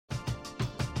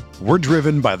We're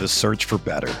driven by the search for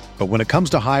better. But when it comes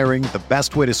to hiring, the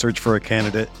best way to search for a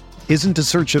candidate isn't to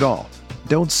search at all.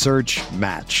 Don't search,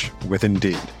 match with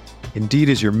Indeed. Indeed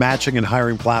is your matching and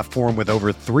hiring platform with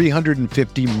over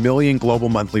 350 million global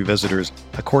monthly visitors,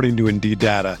 according to Indeed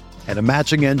data, and a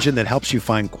matching engine that helps you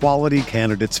find quality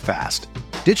candidates fast.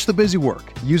 Ditch the busy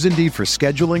work. Use Indeed for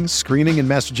scheduling, screening, and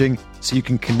messaging so you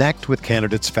can connect with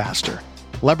candidates faster.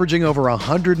 Leveraging over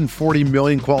 140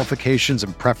 million qualifications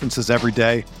and preferences every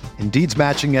day, Indeed's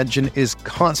matching engine is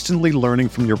constantly learning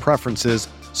from your preferences,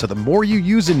 so the more you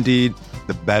use Indeed,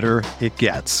 the better it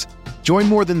gets. Join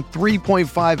more than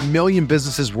 3.5 million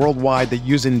businesses worldwide that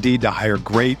use Indeed to hire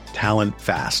great talent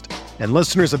fast. And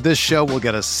listeners of this show will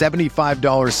get a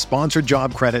 $75 sponsored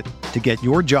job credit to get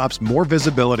your jobs more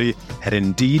visibility at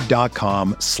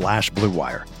Indeed.com/Blue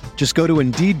Wire. Just go to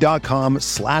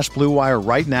Indeed.com/Blue Wire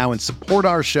right now and support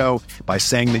our show by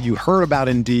saying that you heard about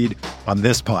Indeed on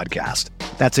this podcast.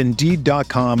 That's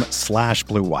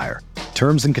Indeed.com/Blue Wire.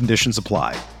 Terms and conditions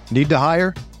apply. Need to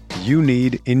hire? You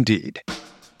need Indeed.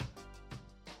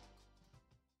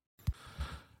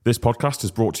 This podcast is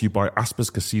brought to you by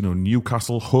Aspers Casino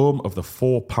Newcastle, home of the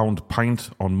 £4 pint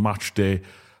on match day.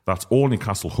 That's all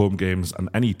Newcastle home games and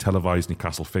any televised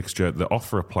Newcastle fixture. The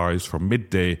offer applies from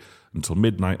midday until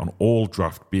midnight on all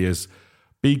draft beers.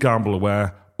 Be gamble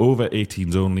aware, over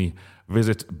 18s only.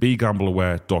 Visit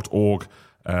begambleaware.org.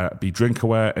 Be drink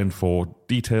aware, and for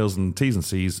details and T's and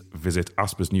C's, visit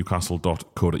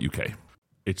aspersnewcastle.co.uk.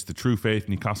 It's the True Faith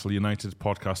Newcastle United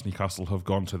podcast. Newcastle have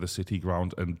gone to the City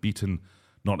Ground and beaten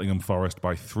Nottingham Forest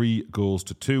by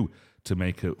 3-2 to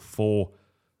make it 4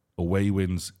 away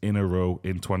wins in a row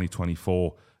in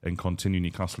 2024 and continue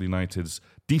Newcastle United's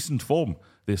decent form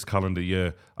this calendar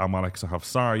year. I'm Alex. I have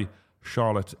Si,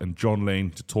 Charlotte and John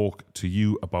Lane to talk to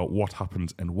you about what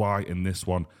happened and why in this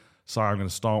one. Si, I'm going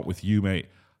to start with you, mate.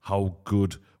 How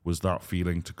good was that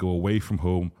feeling to go away from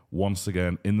home once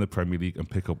again in the Premier League and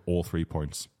pick up all 3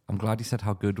 points? I'm glad you said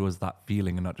how good was that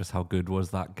feeling and not just how good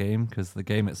was that game, because the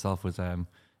game itself was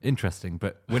interesting.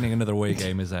 But winning another away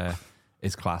game is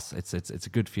class. It's a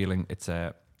good feeling. It's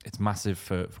massive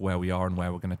for where we are and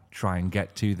where we're going to try and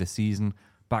get to this season.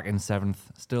 Back in 7th,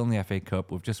 still in the FA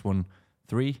Cup. We've just won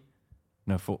 3.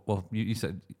 No, 4. Well, you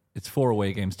said it's 4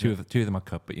 away games. Two of them are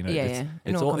cup, but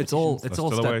it's all steps. It's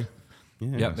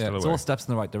all steps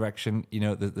in the right direction. You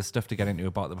know, the stuff to get into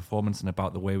about the performance and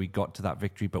about the way we got to that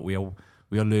victory, but we are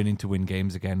learning to win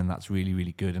games again, and that's really,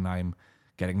 really good. And I'm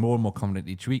getting more and more confident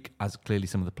each week, as clearly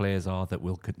some of the players are, that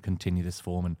we'll continue this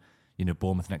form. And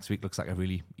Bournemouth next week looks like a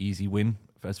really easy win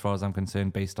as far as I'm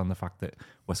concerned, based on the fact that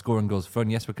we're scoring goals for fun.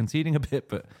 Yes, we're conceding a bit,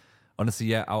 but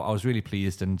honestly, I was really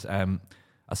pleased. And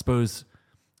I suppose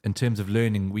in terms of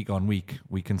learning week on week,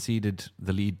 we conceded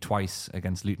the lead twice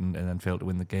against Luton and then failed to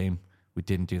win the game. We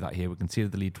didn't do that here. We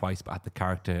conceded the lead twice, but had the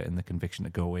character and the conviction to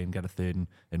go away and get a third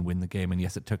and win the game. And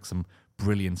yes, it took some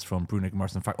brilliance from Bruno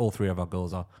Morrison. In fact, all 3 of our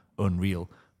goals are unreal.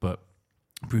 But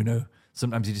Bruno,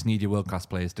 sometimes you just need your world-class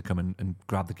players to come and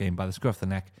grab the game by the scruff of the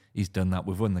neck. He's done that.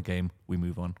 We've won the game. We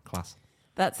move on. Class.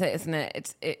 That's it, isn't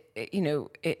it?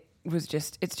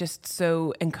 It's just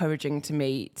so encouraging to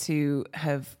me to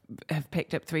have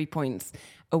picked up 3 points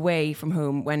away from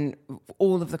home when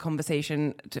all of the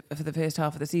conversation for the first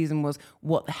half of the season was,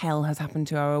 what the hell has happened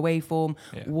to our away form?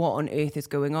 Yeah. What on earth is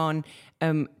going on?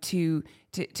 To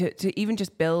even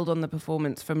just build on the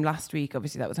performance from last week.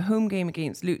 Obviously, that was a home game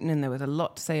against Luton, and there was a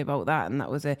lot to say about that. And that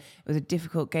was a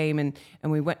difficult game. And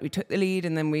we took the lead,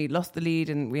 and then we lost the lead,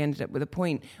 and we ended up with a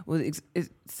point. Well,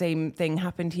 same thing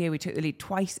happened here. We took the lead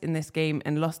twice in this game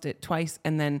and lost it twice,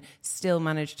 and then still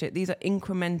managed to. These are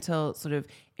incremental sort of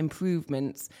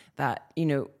improvements that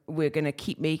we're going to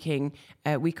keep making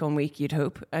week on week. You'd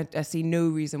hope. I see no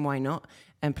reason why not.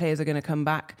 And players are going to come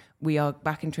back. We are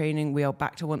back in training. We are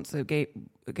back to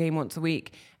game once a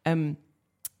week. And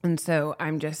so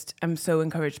I'm so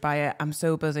encouraged by it. I'm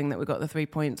so buzzing that we got the 3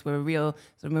 points. We're a real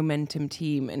sort of momentum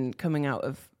team. And coming out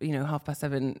of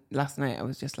 7:30 last night, I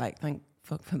was just like, thank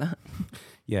fuck for that.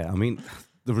 Yeah, I mean,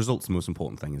 the result's the most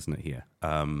important thing, isn't it, here?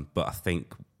 But I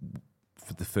think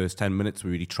for the first 10 minutes, we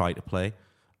really tried to play.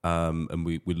 And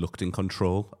we looked in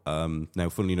control. Now,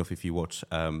 funnily enough, if you watch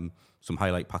some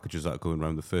highlight packages that are going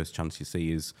around, the first chance you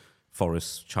see is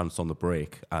Forest's chance on the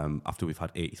break after we've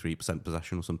had 83%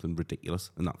 possession or something ridiculous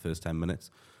in that first 10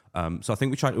 minutes. So I think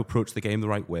we tried to approach the game the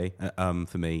right way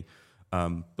for me,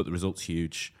 but the result's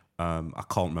huge. I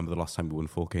can't remember the last time we won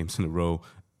 4 games in a row,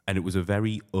 and it was a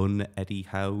very un-Eddie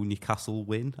Howe Newcastle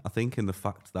win, I think, in the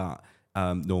fact that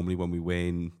normally when we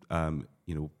win,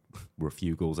 we're a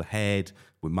few goals ahead,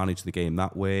 we manage the game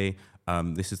that way.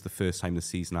 This is the first time this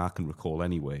season I can recall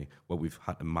anyway where we've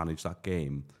had to manage that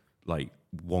game like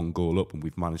 1 goal up, and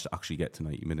we've managed to actually get to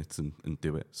 90 minutes and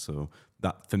do it. So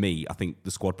that, for me, I think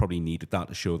the squad probably needed that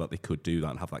to show that they could do that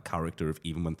and have that character of,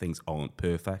 even when things aren't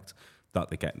perfect, that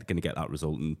they're going to get that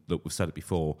result. And look, we've said it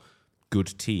before,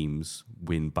 good teams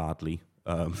win badly,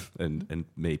 and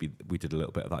maybe we did a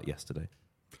little bit of that yesterday.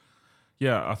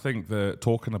 Yeah, I think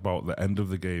talking about the end of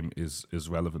the game is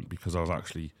relevant, because I was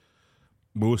actually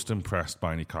most impressed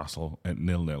by Newcastle at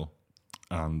 0-0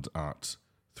 and at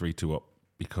 3-2 up,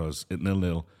 because at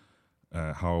 0-0,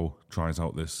 Howe tries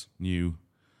out this new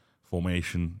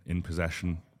formation in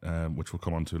possession, which we'll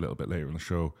come on to a little bit later in the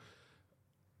show.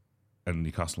 And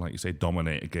Newcastle, like you say,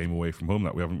 dominate a game away from home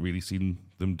that we haven't really seen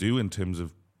them do in terms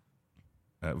of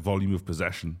volume of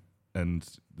possession. And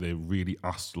they really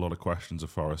asked a lot of questions of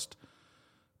Forest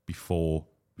before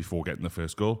getting the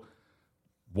first goal.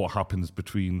 What happens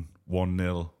between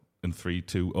 1-0 and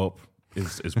 3-2 up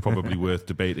is probably worth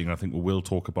debating. I think we will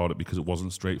talk about it, because it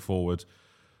wasn't straightforward.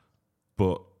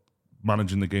 But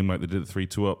managing the game like they did at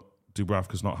 3-2 up,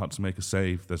 Dubravka's not had to make a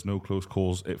save. There's no close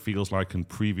calls. It feels like in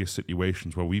previous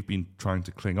situations where we've been trying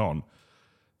to cling on,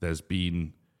 there's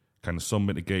been kind of some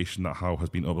mitigation that Howe has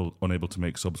been unable to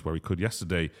make subs where he could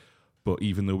yesterday. But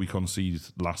even though we conceded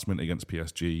last minute against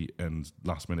PSG and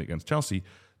last minute against Chelsea,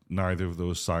 neither of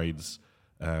those sides,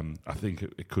 I think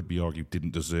it could be argued,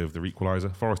 didn't deserve their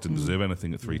equaliser. Forest didn't deserve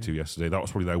anything at 3-2 yesterday. That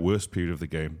was probably their worst period of the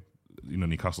game. You know,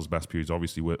 Newcastle's best periods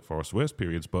obviously were Forest's worst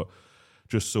periods, but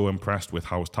just so impressed with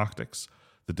Howe's tactics,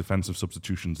 the defensive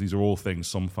substitutions. These are all things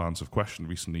some fans have questioned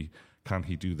recently. Can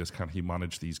he do this? Can he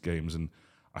manage these games? And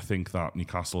I think that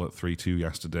Newcastle at 3-2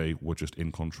 yesterday were just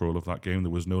in control of that game.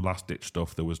 There was no last-ditch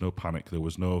stuff. There was no panic. There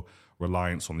was no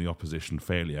reliance on the opposition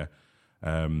failure.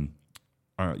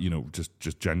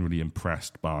 Just generally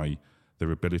impressed by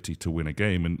their ability to win a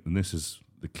game. And this is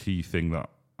the key thing that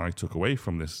I took away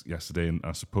from this yesterday, and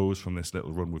I suppose from this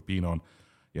little run we've been on.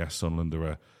 Yes, Sunderland are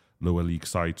a lower league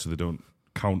side, so they don't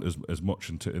count as much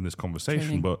in this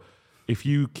conversation. But if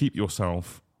you keep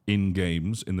yourself in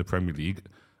games in the Premier League,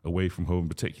 away from home in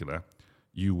particular,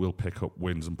 you will pick up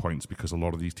wins and points, because a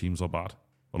lot of these teams are bad.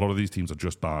 A lot of these teams are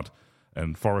just bad.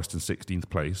 And Forest in 16th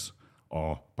place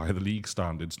are, by the league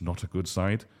standards, not a good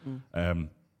side.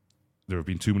 There have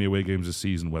been too many away games this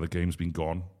season where the game's been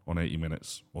gone on 80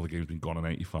 minutes or the game's been gone on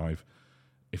 85.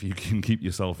 If you can keep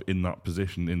yourself in that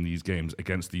position in these games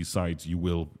against these sides, you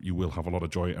will have a lot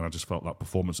of joy. And I just felt that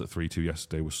performance at 3-2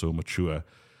 yesterday was so mature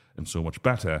and so much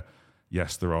better.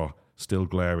 Yes, there are still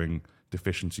glaring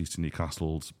deficiencies to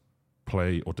Newcastle's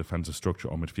play or defensive structure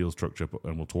or midfield structure,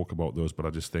 and we'll talk about those. But I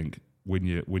just think win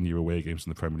your away games in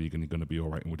the Premier League and you're going to be all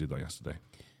right, and we did that yesterday.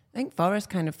 I think Forest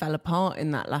kind of fell apart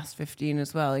in that last 15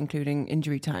 as well, including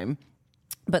injury time.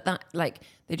 But that, like,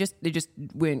 they just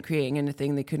weren't creating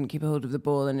anything. They couldn't keep a hold of the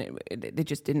ball, and they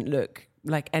just didn't look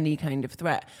like any kind of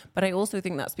threat. But I also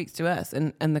think that speaks to us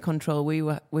and the control we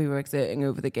were exerting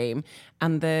over the game,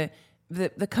 and the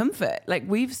comfort. Like,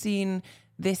 we've seen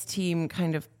this team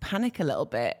kind of panic a little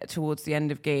bit towards the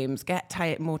end of games,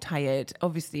 get more tired.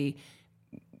 Obviously,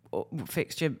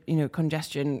 fixture,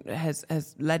 congestion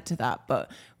has led to that.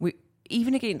 But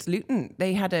even against Luton,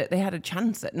 they had a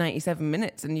chance at 97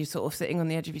 minutes, and you're sort of sitting on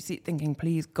the edge of your seat thinking,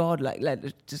 please God, let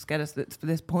just get us to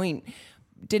this point.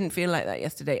 Didn't feel like that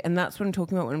yesterday. And that's what I'm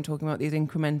talking about when I'm talking about these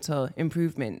incremental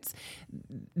improvements.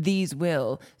 These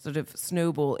will sort of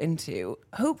snowball into,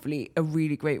 hopefully, a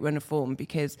really great run of form,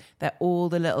 because they're all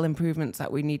the little improvements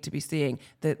that we need to be seeing.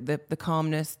 The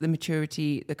calmness, the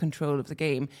maturity, the control of the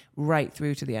game right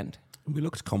through to the end. We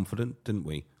looked confident, didn't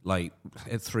we? Like,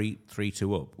 at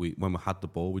 3-2 up, when we had the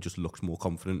ball, we just looked more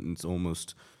confident, and it's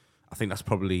almost, I think that's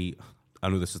probably, I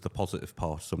know this is the positive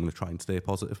part, so I'm going to try and stay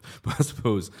positive, but I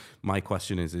suppose my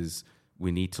question is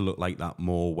we need to look like that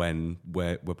more when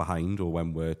we're behind or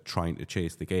when we're trying to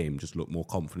chase the game, just look more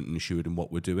confident and assured in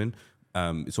what we're doing.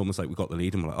 It's almost like we got the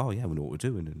lead and we're like, oh yeah, we know what we're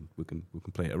doing, and we can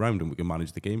play it around and we can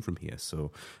manage the game from here.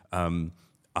 So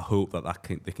I hope that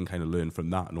they can kind of learn from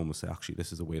that and almost say, actually,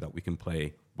 this is a way that we can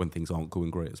play when things aren't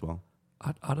going great as well.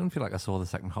 I don't feel like I saw the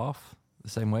second half the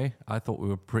same way. I thought we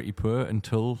were pretty poor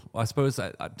until, I suppose,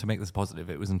 to make this positive,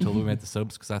 it was until we made the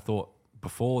subs, because I thought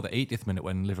before the 80th minute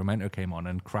when Livramento came on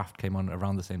and Kraft came on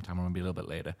around the same time, or maybe a little bit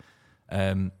later,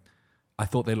 I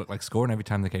thought they looked like scoring every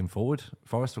time they came forward.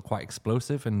 Forest were quite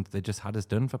explosive, and they just had us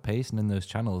done for pace and in those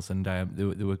channels, and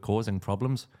they were causing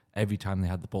problems every time they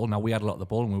had the ball. Now, we had a lot of the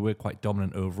ball and we were quite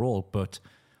dominant overall, but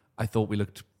I thought we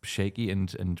looked shaky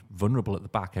and vulnerable at the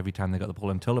back every time they got the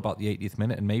ball until about the 80th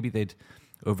minute, and maybe they'd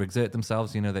overexert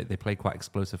themselves. They play quite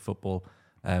explosive football.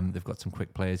 They've got some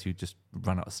quick players who just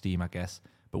ran out of steam, I guess.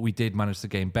 But we did manage the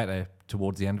game better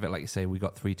towards the end of it. Like you say, we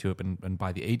got 3-2 up, and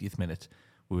by the 80th minute,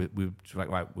 we were like,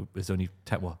 right, it's only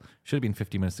should have been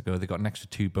 50 minutes ago. They got an extra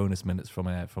 2 bonus minutes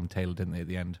from Taylor, didn't they, at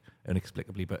the end,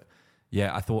 inexplicably. But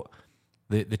yeah, I thought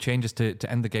the changes to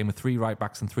end the game with 3 right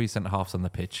backs and 3 centre halves on the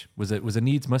pitch was a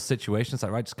needs must situation. It's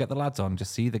like, right, just get the lads on,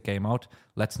 just see the game out.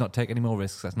 Let's not take any more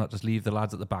risks. Let's not just leave the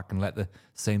lads at the back and let the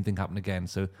same thing happen again.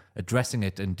 So addressing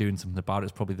it and doing something about it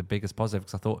is probably the biggest positive,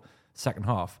 because I thought second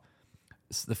half,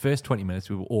 the first 20 minutes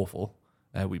we were awful.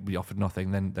 We offered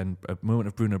nothing. Then a moment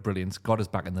of Bruno brilliance got us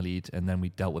back in the lead, and then we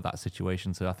dealt with that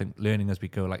situation. So I think learning as we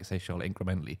go, like I say, Charlotte,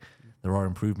 incrementally, there are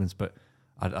improvements. But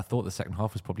I thought the second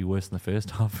half was probably worse than the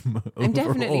first half. And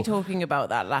definitely talking about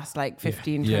that last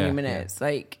 15, 20 minutes,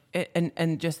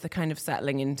 and just the kind of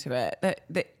settling into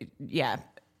it.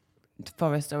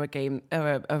 Forest are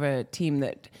a team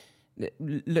that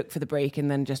look for the break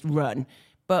and then just run.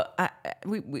 But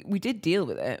we did deal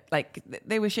with it. Like,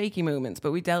 they were shaky moments,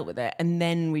 but we dealt with it. And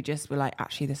then we just were like,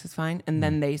 actually, this is fine. And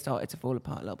then they started to fall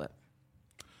apart a little bit.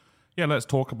 Yeah, let's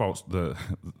talk about the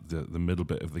middle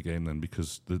bit of the game then,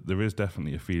 because there is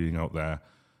definitely a feeling out there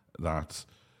that,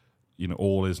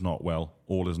 all is not well,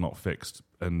 all is not fixed.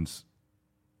 And,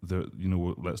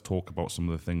 let's talk about some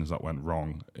of the things that went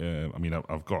wrong.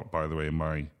 I've got, by the way, in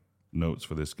my notes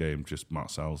for this game, just Matt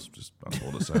Sells, just that's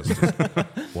all it says. Just,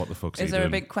 what the fuck's he doing? Is there a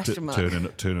big question mark?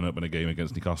 Turning up in a game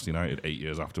against Newcastle United 8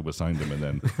 years after we signed him, and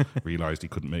then realised he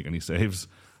couldn't make any saves.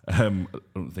 I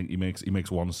don't think he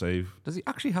makes one save. Does he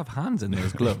actually have hands in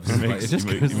those gloves? he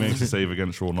makes a save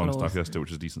against Sean Longstaff yesterday,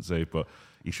 which is a decent save, but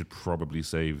he should probably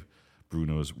save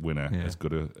Bruno's winner. As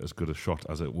good a shot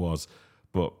as it was.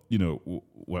 But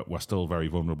we're still very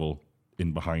vulnerable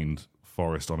in behind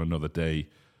Forest on another day.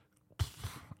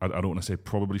 I don't want to say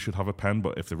probably should have a pen,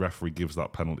 but if the referee gives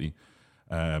that penalty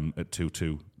at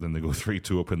 2-2, then they go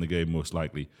 3-2 up in the game most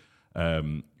likely.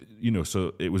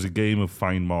 So it was a game of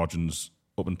fine margins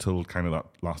up until kind of that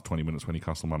last 20 minutes when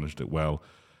Newcastle managed it well.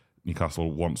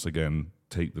 Newcastle once again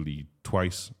take the lead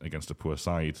twice against a poor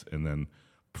side, and then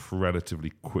relatively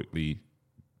quickly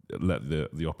let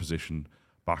the opposition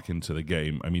back into the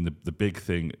game. I mean, the big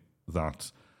thing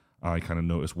that I kind of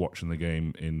noticed watching the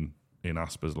game in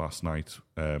Aspers last night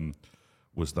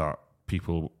was that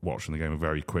people watching the game are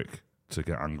very quick to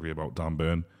get angry about Dan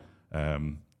Burn.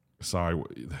 Dan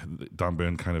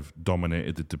Burn kind of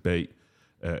dominated the debate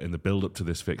in the build-up to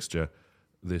this fixture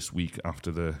this week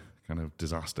after the kind of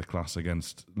disaster clash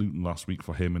against Luton last week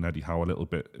for him and Eddie Howe a little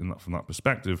bit from that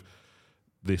perspective.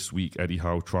 This week, Eddie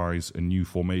Howe tries a new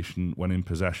formation when in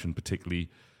possession, particularly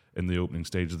in the opening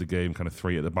stage of the game, kind of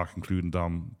 3 at the back, including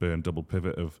Dan Burn, double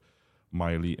pivot of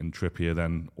Miley and Trippier,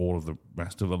 then all of the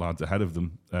rest of the lads ahead of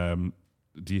them.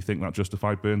 Do you think that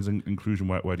justified Burns' inclusion?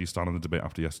 Where do you stand on the debate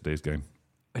after yesterday's game?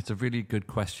 It's a really good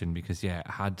question, because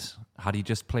had he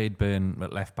just played Burn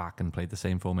at left back and played the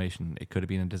same formation, it could have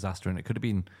been a disaster, and it could have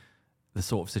been the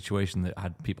sort of situation that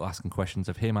had people asking questions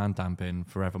of him and Dan Burn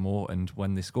forevermore. And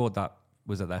when they scored that,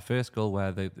 was it their first goal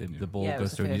where the ball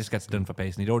goes through and he just gets done for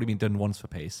pace, and he'd already been done once for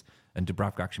pace, and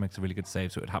Dubravka actually makes a really good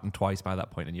save, so it happened twice by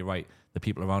that point. And you're right, the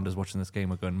people around us watching this game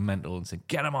were going mental and saying,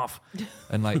 get him off.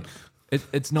 And like,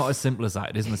 it's not as simple as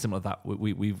that. It isn't as simple as that.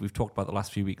 We've talked about the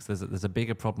last few weeks. There's a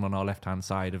bigger problem on our left hand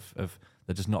side of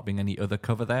there just not being any other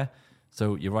cover there.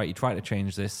 So you're right, you try to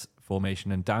change this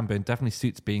formation, and Dan Burn definitely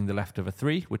suits being the left of a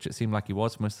 3, which it seemed like he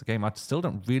was for most of the game. I still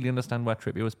don't really understand where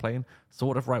Trippier was playing,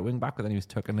 sort of right wing back, but then he was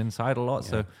tucking inside a lot. Yeah.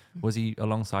 So was he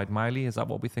alongside Miley? Is that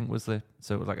what we think was so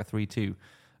it was like a 3-2.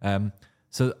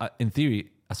 So in theory,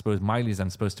 I suppose Miley's then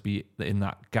supposed to be in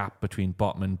that gap between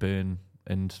Botman, Burn,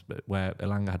 and where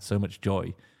Elanga had so much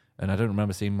joy. And I don't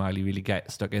remember seeing Miley really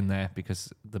get stuck in there,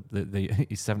 because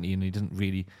he's 70 and he doesn't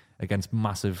really, against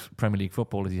massive Premier League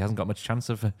footballers, he hasn't got much chance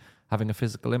of having a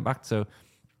physical impact. So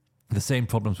the same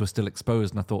problems were still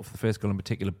exposed. And I thought for the first goal in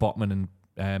particular, Botman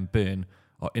and Burn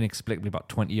are inexplicably about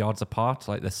 20 yards apart.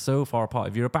 Like, they're so far apart.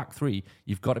 If you're a back 3,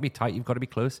 you've got to be tight, you've got to be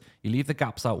close. You leave the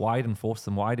gaps out wide and force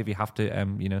them wide if you have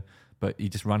to, but he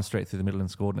just ran straight through the middle and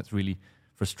scored, and it's really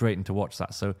frustrating to watch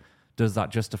that. So does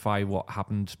that justify what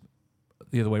happened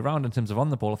the other way around in terms of on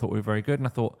the ball? I thought we were very good, and I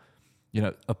thought,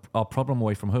 our problem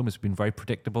away from home has been very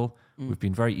predictable. We've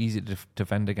been very easy to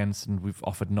defend against, and we've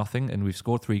offered nothing, and we've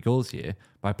scored 3 goals here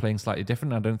by playing slightly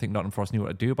different. I don't think Nottingham Forest knew what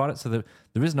to do about it. So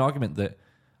there is an argument that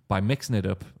by mixing it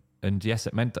up, and yes,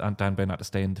 it meant Dan Burn had to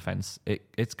stay in defence,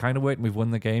 it's kind of worked, and we've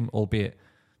won the game, albeit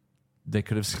they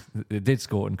did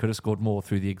score and could have scored more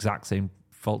through the exact same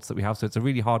faults that we have. So it's a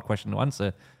really hard question to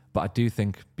answer, but I do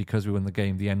think because we won the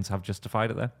game, the ends have justified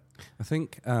it there. I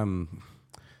think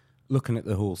looking at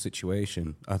the whole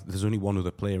situation, there's only one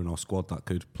other player in our squad that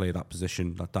could play that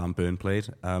position that Dan Burn played.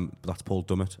 But that's Paul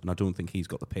Dummett, and I don't think he's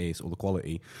got the pace or the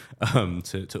quality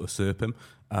to usurp him.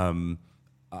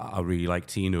 I really like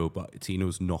Tino, but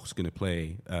Tino's not going to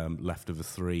play left of a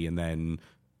three and then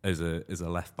as a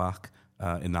left back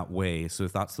in that way. So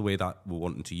if that's the way that we're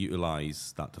wanting to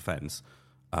utilise that defence,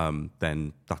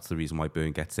 then that's the reason why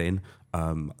Burn gets in.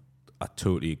 I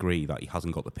totally agree that he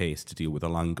hasn't got the pace to deal with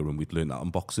Elanga, and we'd learned that on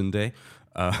Boxing Day.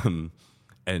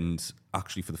 And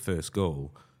actually, for the first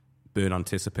goal, Burn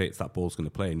anticipates that ball's going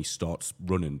to play, and he starts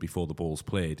running before the ball's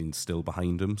played, and still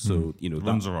behind him. So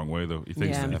runs the wrong way though. He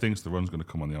thinks the run's going to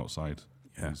come on the outside.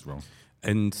 Yeah, he's wrong.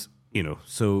 And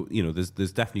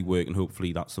there's definitely work, and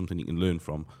hopefully that's something you can learn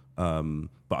from.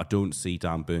 But I don't see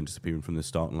Dan Burn disappearing from the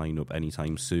starting lineup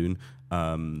anytime soon.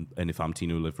 And if I'm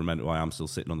Tino Livramento, I am still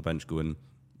sitting on the bench going,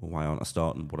 well, why aren't I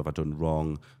starting? What have I done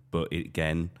wrong? But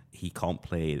again, he can't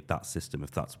play that system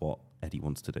if that's what Eddie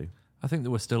wants to do. I think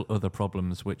there were still other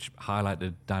problems which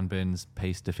highlighted Dan Burn's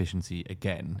pace deficiency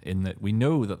again, in that we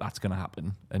know that that's going to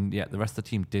happen, and yet the rest of the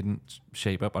team didn't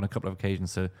shape up on a couple of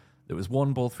occasions. So there was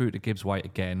one ball through to Gibbs White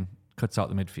again, cuts out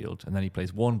the midfield, and then he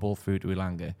plays one ball through to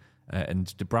Elanga. And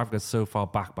Dubravka's so far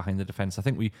back behind the defence. I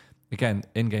think we, again,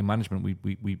 in-game management,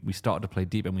 we started to play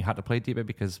deeper, and we had to play deeper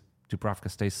because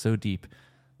Dubravka stays so deep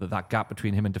that gap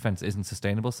between him and defence isn't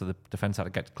sustainable. So the defence had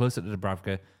to get closer to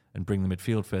Dubravka and bring the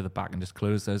midfield further back and just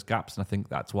close those gaps. And I think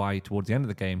that's why towards the end of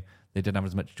the game, they didn't have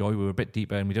as much joy. We were a bit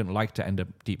deeper, and we don't like to end up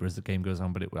deeper as the game goes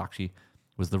on, but it actually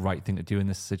was the right thing to do in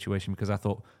this situation, because I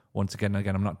thought, once again,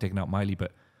 I'm not digging out Miley,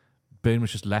 but Burn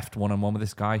was just left one-on-one with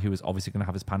this guy who was obviously going to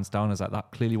have his pants down. I was like,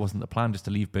 that clearly wasn't the plan, just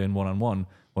to leave Burn one-on-one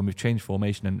when we've changed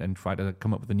formation and tried to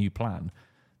come up with a new plan.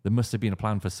 There must have been a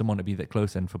plan for someone to be that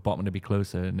closer and for Botman to be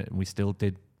closer, and we still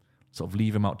did sort of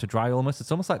leave him out to dry almost.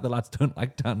 It's almost like the lads don't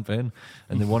like Dan Burn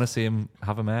and they want to see him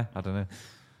have a mare. I don't know.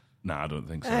 Nah, I don't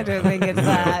think so. I don't think it's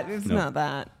that. It's not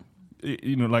that.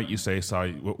 Like you say,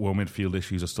 Si, well, midfield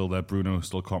issues are still there. Bruno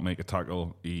still can't make a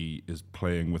tackle. He is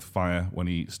playing with fire when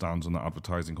he stands on the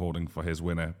advertising hoarding for his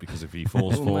winner, because if he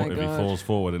falls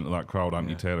forward into that crowd,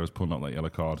 Anthony Taylor is pulling up that yellow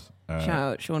card. Shout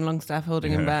out Sean Longstaff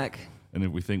holding him back. And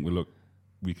if we think we look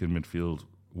weak in midfield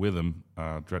with him,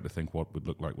 dread to think what would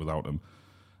look like without him.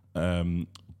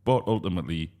 But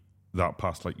ultimately, that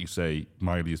pass, like you say,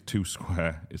 Miley is too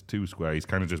square. He's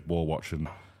kind of just ball watching.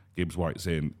 Gibbs White's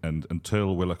in, and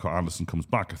until Willock or Anderson comes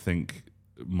back, I think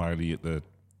Miley, at the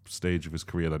stage of his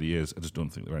career that he is, I just don't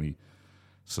think there are any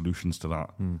solutions to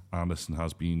that. Anderson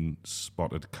has been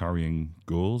spotted carrying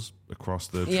goals across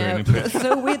the training pitch.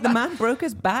 So weird. The man broke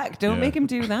his back. Don't make him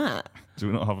do that. Do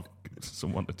we not have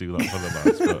someone to do that for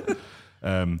the lads?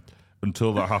 But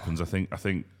until that happens, I think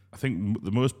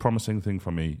the most promising thing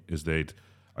for me is they'd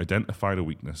identified a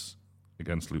weakness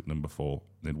against Luton before.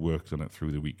 They'd worked on it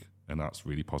through the week, and that's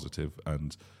really positive.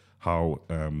 And Howe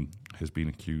has been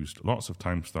accused lots of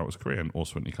times throughout his career, and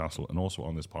also at Newcastle, and also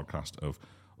on this podcast, of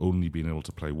only being able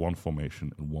to play one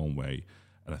formation in one way.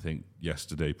 And I think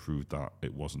yesterday proved that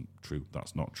it wasn't true.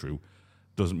 That's not true.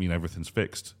 Doesn't mean everything's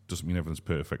fixed. Doesn't mean everything's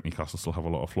perfect. Newcastle still have a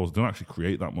lot of flaws. They don't actually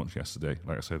create that much yesterday.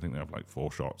 Like I said, I think they have like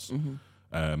 4 shots.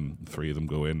 3 of them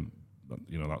go in.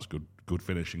 That's good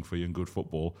finishing for you and good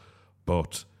football.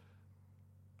 But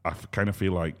I kind of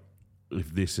feel like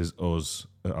if this is us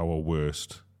at our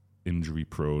worst,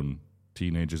 injury-prone,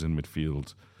 teenagers in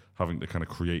midfield, having to kind of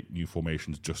create new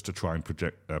formations just to try and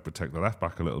protect the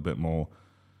left-back a little bit more,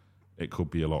 it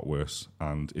could be a lot worse.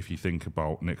 And if you think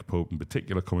about Nick Pope in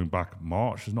particular coming back,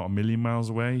 March is not a million miles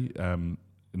away.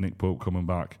 Nick Pope coming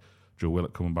back, Joe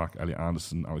Willock coming back, Elliot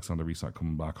Anderson, Alexander Isak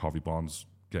coming back, Harvey Barnes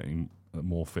getting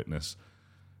more fitness.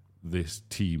 This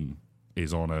team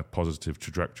is on a positive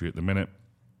trajectory at the minute.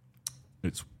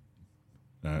 It's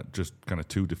just kind of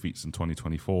 2 defeats in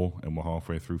 2024, and we're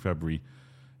halfway through February.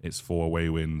 It's 4 away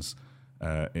wins.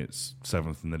 It's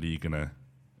 7th in the league and a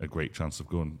great chance of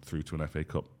going through to an FA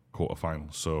Cup quarter-final.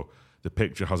 So the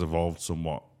picture has evolved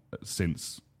somewhat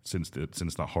since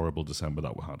that horrible December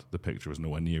that we had. The picture is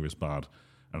nowhere near as bad,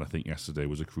 and I think yesterday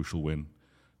was a crucial win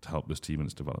to help this team in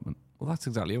its development. Well, that's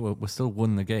exactly it. We're still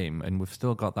won the game, and we've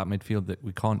still got that midfield that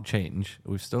we can't change.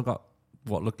 We've still got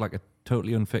what looked like a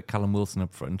totally unfit Callum Wilson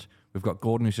up front. We've got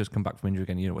Gordon, who's just come back from injury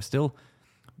again. We're still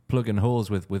plugging holes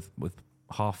with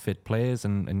half-fit players,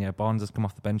 and Barnes has come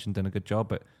off the bench and done a good job,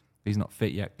 but he's not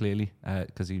fit yet, clearly,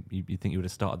 because you think he would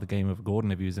have started the game over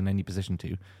Gordon if he was in any position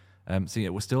to.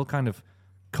 We're still kind of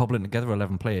cobbling together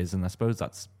 11 players, and I suppose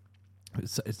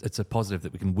it's a positive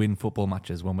that we can win football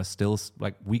matches when we're still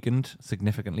weakened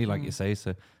significantly, like you say.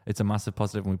 So it's a massive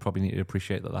positive, and we probably need to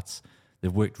appreciate that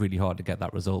they've worked really hard to get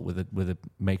that result with a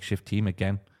makeshift team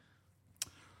again.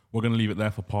 We're going to leave it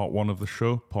there for part 1 of the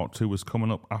show. Part 2 is coming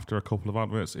up after a couple of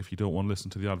adverts. If you don't want to listen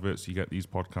to the adverts, you get these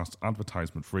podcasts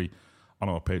advertisement free on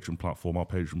our Patreon platform. Our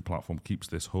Patreon platform keeps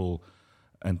this whole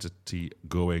entity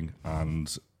going,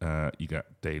 and you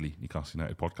get daily Newcastle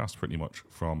United podcasts pretty much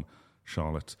from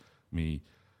Charlotte, me,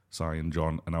 Si and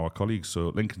John, and our colleagues. So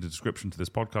link in the description to this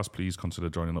podcast. Please consider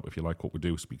joining up if you like what we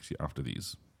do. Speak to you after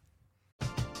these.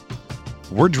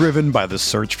 We're driven by the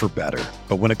search for better.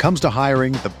 But when it comes to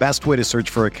hiring, the best way to search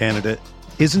for a candidate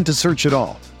isn't to search at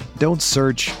all. Don't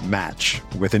search, match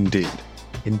with Indeed.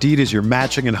 Indeed is your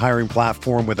matching and hiring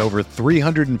platform with over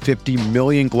 350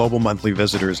 million global monthly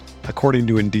visitors, according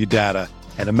to Indeed data,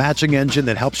 and a matching engine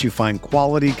that helps you find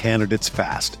quality candidates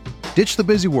fast. Ditch the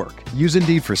busy work. Use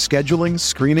Indeed for scheduling,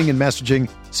 screening, and messaging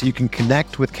so you can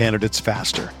connect with candidates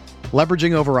faster.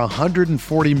 Leveraging over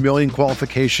 140 million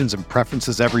qualifications and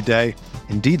preferences every day,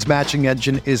 Indeed's matching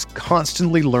engine is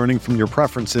constantly learning from your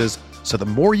preferences, so the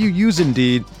more you use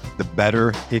Indeed, the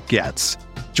better it gets.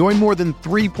 Join more than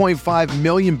 3.5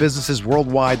 million businesses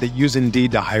worldwide that use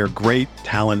Indeed to hire great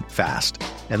talent fast.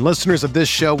 And listeners of this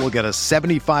show will get a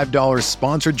 $75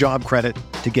 sponsored job credit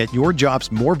to get your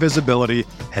jobs more visibility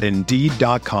at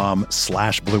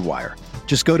Indeed.com/Blue Wire.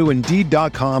 Just go to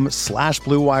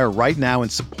Indeed.com/Blue Wire right now and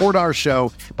support our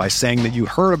show by saying that you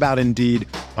heard about Indeed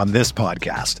on this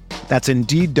podcast. That's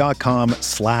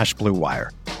Indeed.com/Blue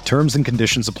Wire. Terms and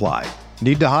conditions apply.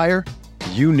 Need to hire?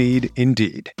 You need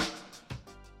Indeed.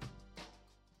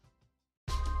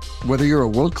 Whether you're a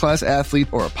world-class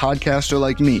athlete or a podcaster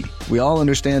like me, we all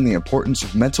understand the importance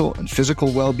of mental and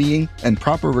physical well-being and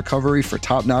proper recovery for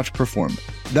top-notch performance.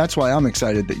 That's why I'm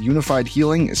excited that Unified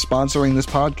Healing is sponsoring this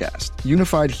podcast.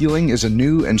 Unified Healing is a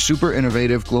new and super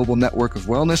innovative global network of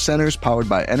wellness centers powered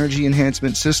by Energy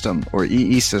Enhancement System, or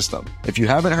EE System. If you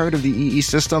haven't heard of the EE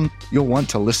System, you'll want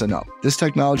to listen up. This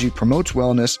technology promotes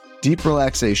wellness, deep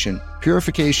relaxation,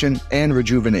 purification, and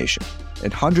rejuvenation.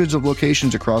 In hundreds of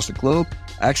locations across the globe,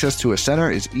 access to a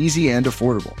center is easy and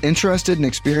affordable. Interested in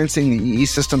experiencing the EE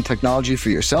System technology for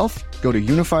yourself? Go to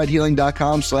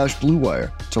unifiedhealing.com/Blue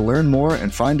Wire to learn more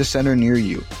and find a center near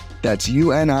you. That's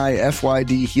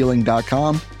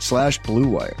UNIFYDhealing.com/Blue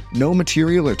Wire. No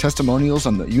material or testimonials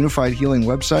on the Unified Healing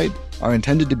website are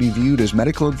intended to be viewed as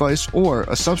medical advice or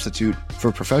a substitute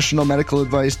for professional medical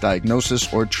advice,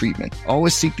 diagnosis, or treatment.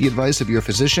 Always seek the advice of your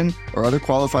physician or other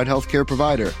qualified healthcare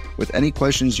provider with any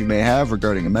questions you may have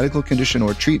regarding a medical condition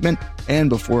or treatment and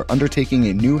before undertaking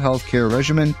a new healthcare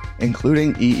regimen,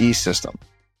 including EE System.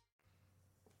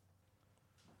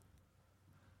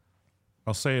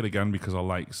 I'll say it again because I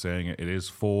like saying it. It is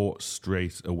 4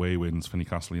 straight away wins for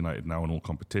Newcastle United now in all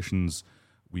competitions.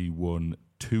 We won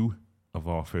 2 of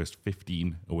our first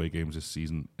 15 away games this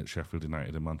season at Sheffield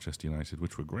United and Manchester United,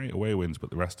 which were great away wins,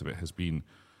 but the rest of it has been,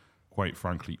 quite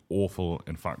frankly, awful.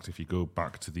 In fact, if you go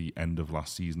back to the end of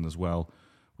last season as well,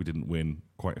 we didn't win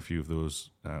quite a few of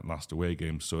those last away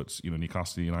games. So it's,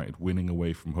 Newcastle United winning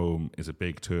away from home is a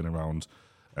big turnaround.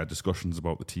 Discussions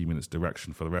about the team and its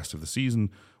direction for the rest of the season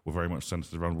were very much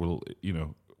centered around,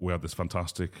 we had this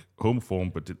fantastic home form,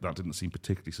 but that didn't seem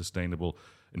particularly sustainable.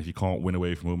 And if you can't win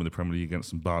away from home in the Premier League against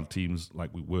some bad teams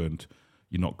like we weren't,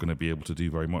 you're not going to be able to do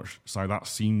very much. So that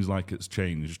seems like it's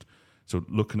changed. So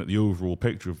looking at the overall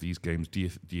picture of these games, do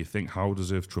you think Howe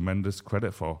deserves tremendous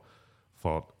credit for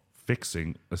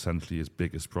fixing essentially his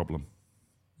biggest problem?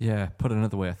 Yeah, put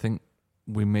another way, I think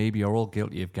we maybe are all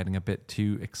guilty of getting a bit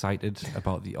too excited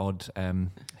about the odd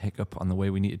hiccup on the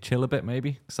way we need to chill a bit,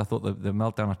 maybe. Because I thought the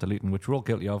meltdown after Luton, which we're all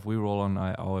guilty of, we were all on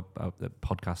our the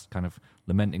podcast kind of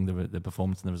lamenting the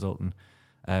performance and the result.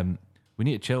 And we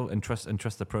need to chill and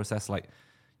trust the process. Like,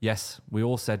 yes, we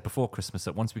all said before Christmas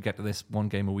that once we get to this 1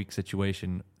 game a week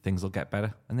situation, things will get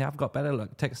better. And they have got better.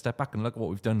 Look, take a step back and look at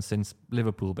what we've done since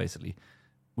Liverpool, basically.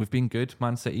 We've been good.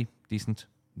 Man City, decent.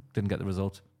 Didn't get the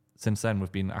result. Since then,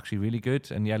 we've been actually really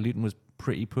good. And yeah, Luton was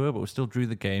pretty poor, but we still drew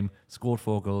the game, scored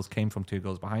 4 goals, came from 2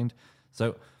 goals behind.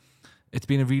 So it's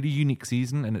been a really unique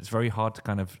season, and it's very hard to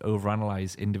kind of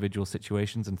overanalyze individual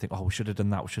situations and think, oh, we should have done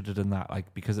that,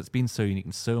 like, because it's been so unique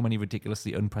and so many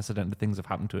ridiculously unprecedented things have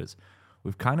happened to us.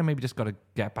 We've kind of maybe just got to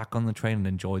get back on the train and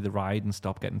enjoy the ride and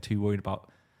stop getting too worried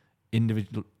about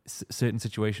individual certain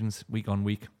situations week on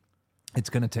week.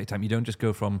 It's going to take time. You don't just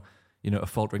go from a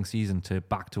faltering season to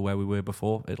back to where we were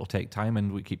before. It'll take time,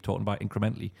 and we keep talking about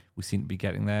incrementally. We seem to be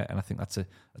getting there, and I think that's a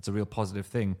real positive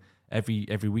thing.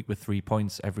 Every week with 3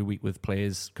 points, every week with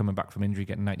players coming back from injury,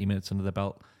 getting 90 minutes under the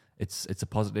belt, it's a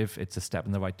positive. It's a step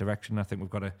in the right direction. I think we've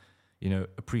got to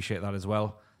appreciate that as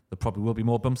well. There probably will be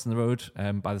more bumps in the road.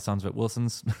 By the sounds of it,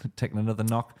 Wilson's taking another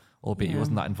knock, albeit he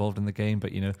wasn't that involved in the game.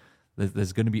 But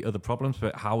there's going to be other problems.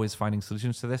 But Howe is finding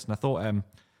solutions to this, and I thought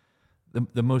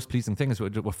the most pleasing thing is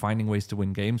we're finding ways to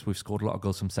win games. We've scored a lot of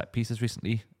goals from set pieces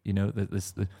recently. You know,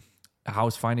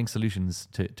 Howe's finding solutions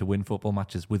to win football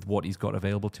matches with what he's got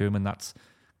available to him, and that's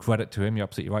credit to him. You're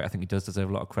absolutely right. I think he does deserve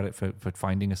a lot of credit for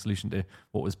finding a solution to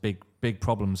what was big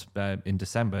problems in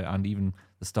December and even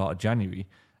the start of January.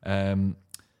 And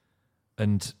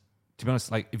to be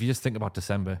honest, like if you just think about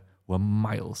December, we're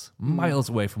miles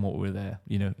away from what we were there,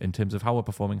 you know, in terms of how we're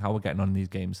performing, how we're getting on in these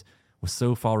games. We're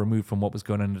so far removed from what was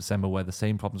going on in December where the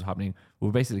same problems were happening. We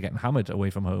were basically getting hammered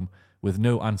away from home with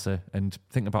no answer. And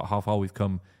think about how far we've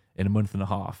come in a month and a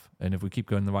half. And if we keep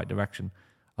going in the right direction,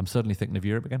 I'm suddenly thinking of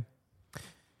Europe again.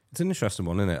 It's an interesting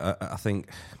one, isn't it? I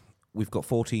think we've got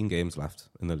 14 games left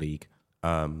in the league,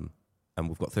 and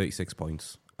we've got 36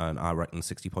 points. And I reckon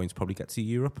 60 points probably gets you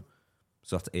Europe.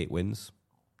 So that's 8 wins.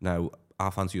 Now,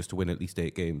 our fans used to win at least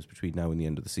 8 games between now and the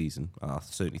end of the season. I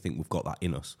certainly think we've got that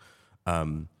in us.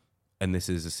 And this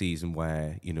is a season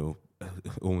where, you know,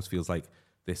 it almost feels like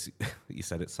this, you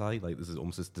said it, Si, like this is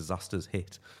almost this disaster's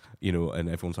hit, you know, and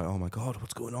everyone's like, oh my God,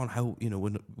 what's going on? How, you know, we're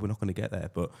not going to get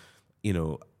there. But, you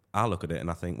know, I look at it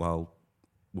and I think, well,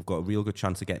 we've got a real good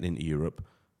chance of getting into Europe.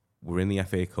 We're in the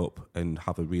FA Cup and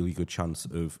have a really good chance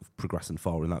of progressing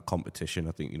far in that competition.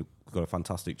 I think, you know, we've got a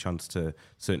fantastic chance to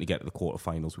certainly get to the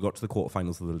quarterfinals. We got to the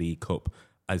quarterfinals of the League Cup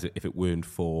as if it weren't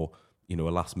for, you know,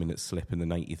 a last-minute slip in the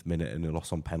 90th minute and a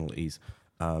loss on penalties.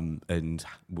 And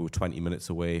we were 20 minutes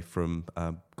away from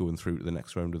going through to the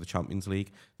next round of the Champions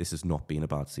League. This has not been a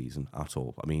bad season at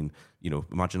all. I mean, you know,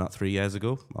 imagine that 3 years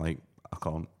ago. I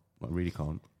really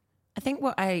can't. I think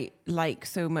what I like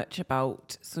so much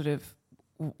about sort of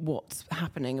what's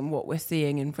happening and what we're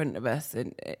seeing in front of us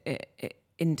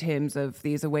in terms of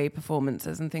these away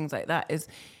performances and things like that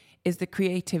is the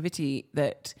creativity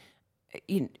that,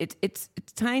 you know, it's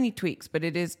tiny tweaks, but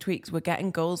it is tweaks. We're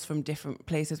getting goals from different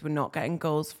places. We're not getting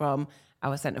goals from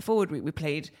our centre forward. We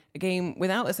played a game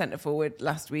without a centre forward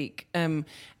last week.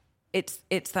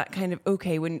 It's that kind of,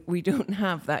 okay, when we don't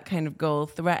have that kind of goal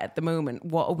threat at the moment,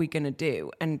 what are we going to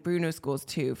do? And Bruno scores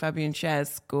 2, Fabian Schär's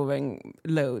scoring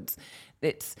loads.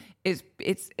 It's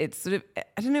sort of,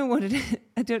 I don't know what it is.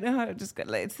 I don't know how to describe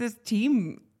it.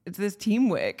 It's this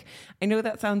teamwork. I know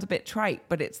that sounds a bit trite,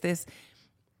 but it's this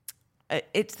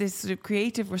sort of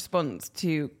creative response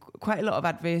to quite a lot of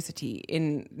adversity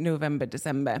in November,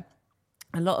 December.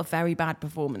 A lot of very bad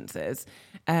performances,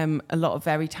 a lot of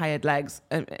very tired legs,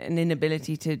 an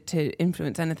inability to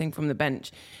influence anything from the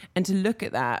bench. And to look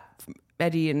at that,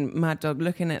 Eddie and Mad Dog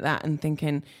looking at that and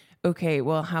thinking, okay,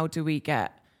 well, how do we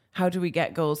get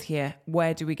goals here?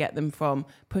 Where do we get them from?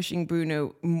 Pushing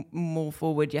Bruno more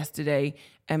forward yesterday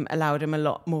allowed him a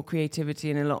lot more creativity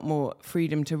and a lot more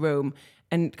freedom to roam.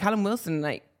 And Callum Wilson,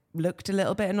 looked a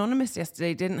little bit anonymous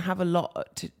yesterday, didn't have a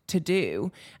lot to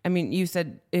do. I mean, you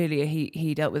said earlier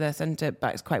he dealt with our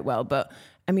centre-backs quite well, but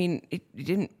I mean, he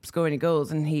didn't score any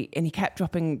goals and he kept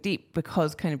dropping deep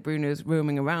because kind of Bruno's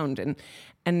roaming around.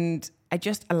 And I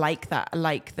like that. I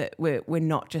like that we're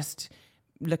not just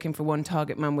looking for one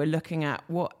target man. We're looking at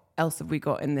what else have we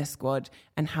got in this squad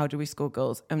and how do we score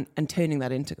goals and turning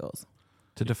that into goals.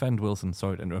 To defend Wilson,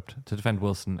 sorry to interrupt,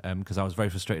 because I was very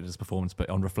frustrated at his performance, but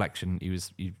on reflection, he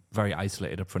was very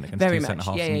isolated up front against very two much.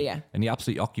 centre-halves. Yeah. And he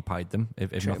absolutely occupied them,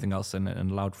 if nothing else, and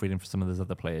allowed freedom for some of those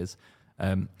other players.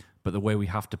 But the way we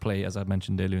have to play, as I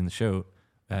mentioned earlier in the show,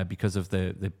 because of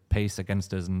the pace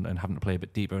against us and having to play a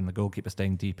bit deeper and the goalkeeper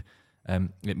staying deep,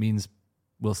 it means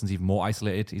Wilson's even more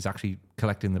isolated. He's actually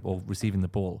collecting or receiving the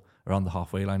ball around the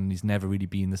halfway line, and he's never really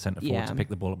been the centre forward to pick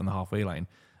the ball up on the halfway line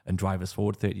and drive us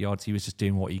forward 30 yards. He was just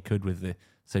doing what he could with the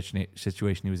situation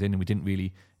he was in, and we didn't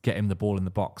really get him the ball in the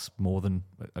box more than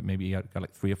maybe he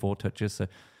got 3 or 4 touches. So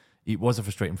it was a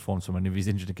frustrating performance for him, and if he's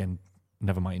injured again,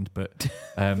 never mind. But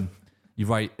you're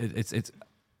right. It's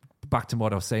back to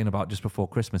what I was saying about just before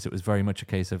Christmas. It was very much a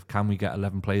case of, can we get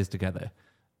 11 players together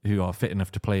who are fit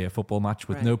enough to play a football match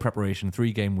with no preparation,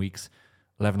 3 game weeks,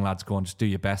 11 lads go on, just do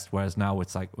your best. Whereas now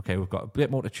it's like, okay, we've got a bit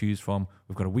more to choose from.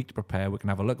 We've got a week to prepare. We can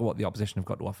have a look at what the opposition have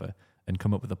got to offer and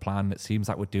come up with a plan. It seems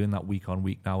like we're doing that week on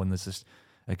week now. And there's just,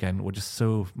 again, we're just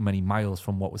so many miles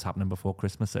from what was happening before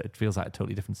Christmas that it feels like a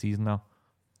totally different season now.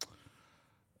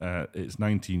 It's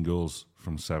 19 goals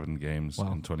from 7 games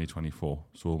in 2024.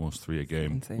 So almost 3 a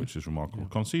game, which is remarkable. Yeah.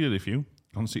 Conceded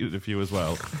a few as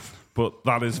well. But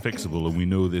that is fixable. And we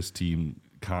know this team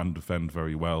can defend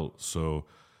very well. So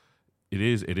It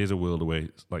is a world away,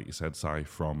 like you said, Si,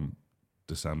 from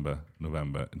December,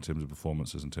 November, in terms of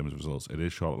performances, in terms of results. It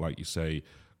is short, like you say,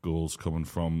 goals coming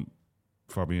from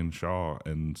Fabian Schär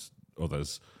and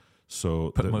others.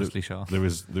 So But mostly Sean. there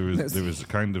is there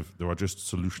are just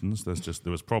solutions.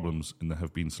 There was problems and there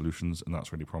have been solutions, and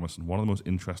that's really promising. One of the most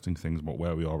interesting things about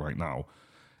where we are right now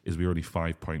is we're only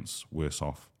 5 points worse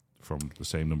off from the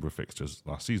same number of fixtures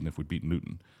last season. If we'd beaten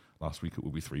Luton last week, it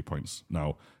would be 3 points.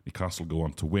 Now, Newcastle go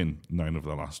on to win 9 of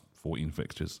their last 14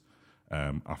 fixtures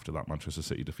after that Manchester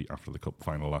City defeat after the Cup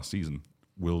final last season.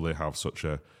 Will they have such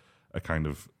a kind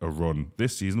of a run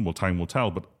this season? Well, time will tell,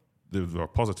 but there are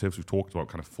positives. We've talked about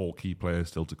kind of 4 key players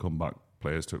still to come back,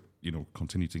 players to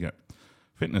continue to get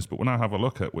fitness. But when I have a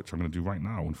look at, which I'm going to do right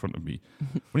now in front of me,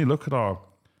 when you look at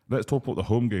let's talk about the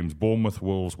home games: Bournemouth,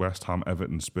 Wolves, West Ham,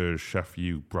 Everton, Spurs,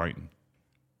 Sheffield, Brighton.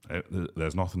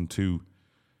 There's nothing too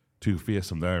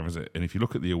fearsome there, is it? And if you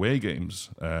look at the away games,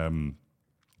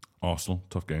 Arsenal,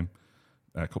 tough game.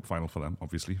 Cup final for them,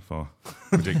 obviously, for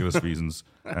ridiculous reasons.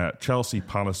 Chelsea,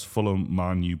 Palace, Fulham,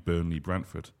 Man U, Burnley,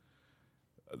 Brentford.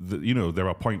 There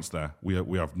are points there. We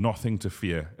have nothing to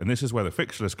fear. And this is where the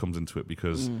fixture list comes into it,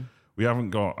 because we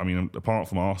haven't got, apart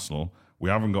from Arsenal, we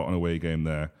haven't got an away game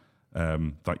there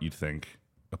that you'd think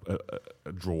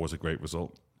a draw is a great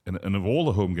result. And of all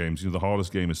the home games, the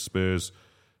hardest game is Spurs,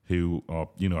 who are,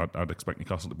 I'd expect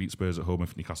Newcastle to beat Spurs at home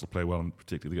if Newcastle play well and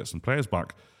particularly get some players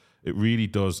back. It really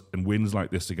does, and wins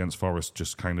like this against Forest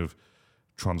just kind of,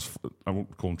 I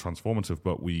won't call them transformative,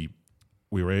 but we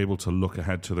were able to look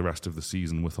ahead to the rest of the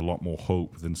season with a lot more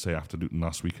hope than, say, after Luton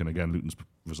last week. And again, Luton's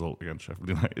result against Sheffield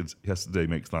United yesterday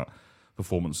makes that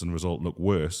performance and result look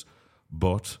worse.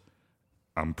 But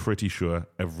I'm pretty sure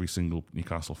every single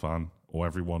Newcastle fan, or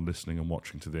everyone listening and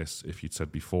watching to this, if you'd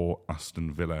said before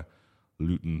Aston Villa,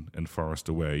 Luton and Forest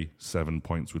away, 7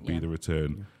 points would be the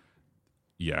return.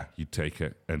 Yeah, you'd take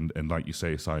it. And like you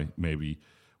say, Si, maybe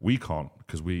we can't,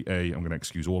 because I'm going to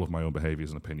excuse all of my own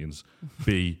behaviours and opinions.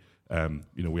 B,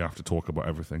 we have to talk about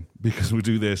everything because we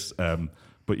do this.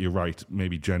 But you're right.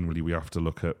 Maybe generally we have to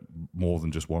look at more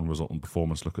than just one result and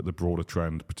performance. Look at the broader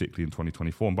trend, particularly in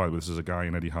 2024. And by the way, this is a guy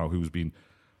in Eddie Howe who's been,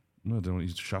 I don't know,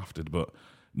 he's shafted, but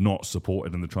not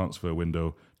supported in the transfer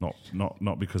window.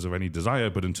 Not because of any desire,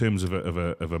 but in terms of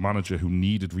a manager who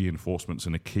needed reinforcements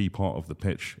in a key part of the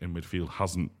pitch in midfield,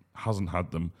 hasn't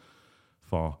had them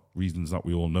for reasons that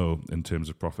we all know in terms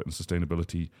of profit and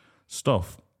sustainability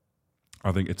stuff.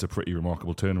 I think it's a pretty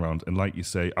remarkable turnaround. And like you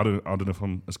say, I don't know if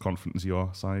I'm as confident as you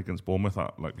are, Si, against Bournemouth.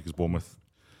 Because Bournemouth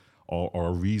are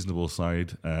a reasonable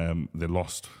side. They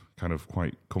lost kind of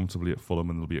quite comfortably at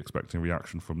Fulham, and they'll be expecting a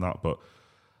reaction from that. But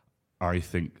I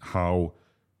think how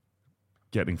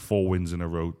getting 4 wins in a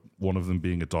row, one of them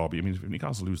being a derby. If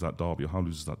Newcastle lose that derby, or Howe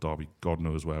loses that derby, God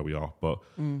knows where we are. But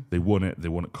they won it. They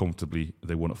won it comfortably.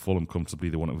 They won at Fulham comfortably.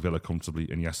 They won at Villa comfortably.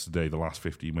 And yesterday, the last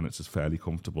 15 minutes is fairly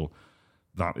comfortable.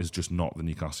 That is just not the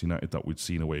Newcastle United that we'd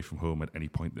seen away from home at any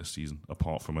point this season,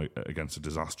 apart from against a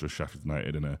disastrous Sheffield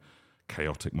United and a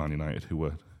chaotic Man United who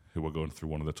were going through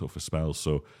one of the toughest spells.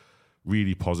 So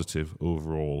really positive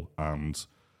overall, and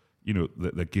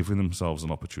they're giving themselves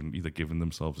an opportunity. They're giving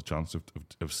themselves a chance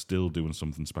of still doing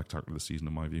something spectacular this season,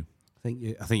 in my view.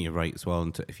 I think you're right as well.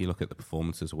 And if you look at the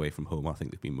performances away from home, I think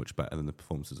they've been much better than the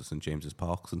performances at St James's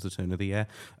Park since the turn of the year.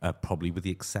 Probably with the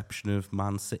exception of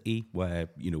Man City, where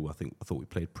I thought we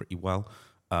played pretty well.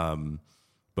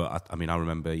 But I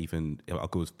remember I'll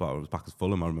go as far back as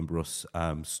Fulham. I remember us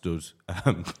stood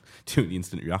doing the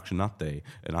instant reaction that day,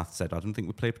 and I said I don't think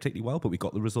we played particularly well, but we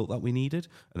got the result that we needed.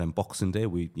 And then Boxing Day,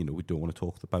 we don't want to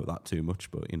talk about that too much,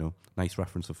 but nice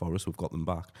reference to Forest. We've got them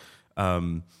back,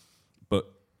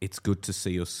 but it's good to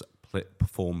see us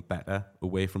perform better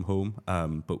away from home.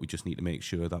 But we just need to make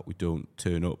sure that we don't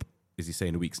turn up, as you say,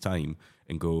 in a week's time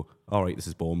and go, all right, this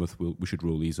is Bournemouth, we should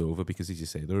roll these over, because as you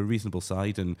say, they're a reasonable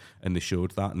side and they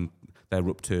showed that, and their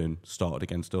upturn started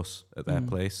against us at their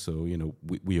place, so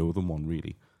we owe them one,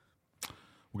 really.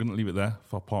 We're going to leave it there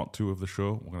for part 2 of the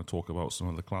show. We're going to talk about some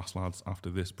of the class lads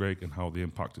after this break and how they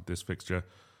impacted this fixture.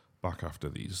 Back after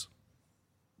these.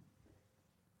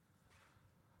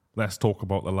 Let's talk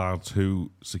about the lads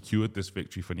who secured this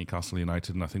victory for Newcastle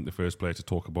United, and I think the first player to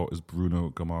talk about is Bruno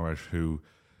Guimaraes, who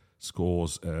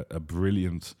scores a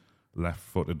brilliant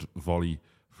left-footed volley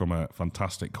from a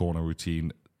fantastic corner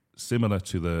routine, similar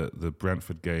to the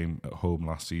Brentford game at home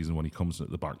last season when he comes in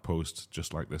at the back post,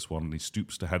 just like this one, and he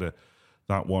stoops to header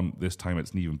that one. This time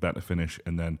it's an even better finish,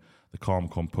 and then the calm,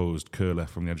 composed curler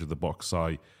from the edge of the box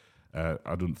side.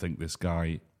 I don't think this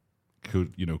guy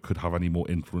could have any more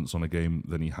influence on a game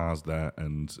than he has there,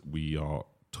 and we are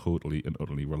totally and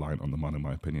utterly reliant on the man, in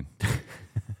my opinion.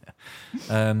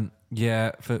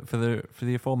 Yeah, for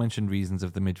the aforementioned reasons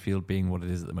of the midfield being what it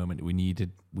is at the moment, we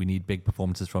need big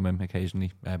performances from him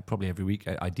occasionally, probably every week,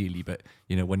 ideally. But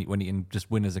when he can just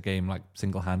win as a game like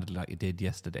single-handedly like he did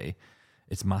yesterday,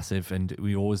 it's massive. And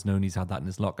we always known he's had that in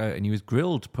his locker. And he was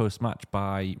grilled post-match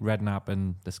by Redknapp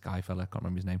and this guy fella, I can't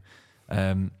remember his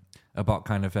name, about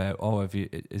kind of have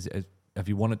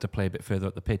you wanted to play a bit further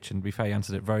up the pitch? And to be fair, he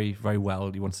answered it very, very well.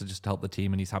 He wants to just help the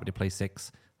team, and he's happy to play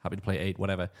 6, happy to play 8,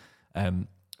 whatever.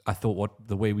 I thought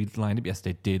the way we lined up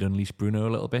yesterday did unleash Bruno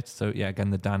a little bit. So yeah, again,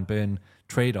 the Dan Burn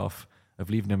trade-off of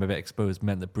leaving him a bit exposed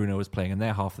meant that Bruno was playing in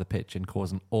their half of the pitch and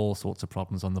causing all sorts of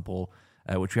problems on the ball,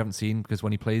 which we haven't seen, because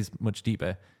when he plays much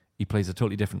deeper, he plays a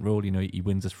totally different role. He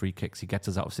wins his free kicks, he gets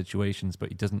us out of situations, but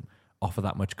he doesn't offer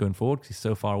that much going forward because he's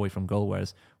so far away from goal.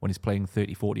 Whereas when he's playing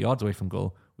 30, 40 yards away from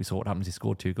goal, we saw what happens. He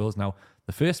scored 2 goals. Now,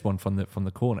 the first one from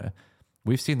the corner,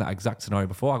 we've seen that exact scenario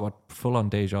before. I got full-on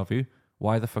deja vu.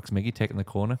 Why the fuck's Miggy taking the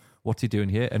corner? What's he doing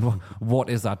here? And what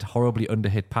is that horribly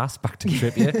underhit pass back to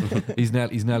Trippier?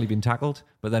 He's nearly been tackled.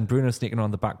 But then Bruno sneaking on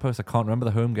the back post. I can't remember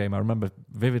the home game. I remember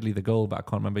vividly the goal, but I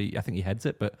can't remember. I think he heads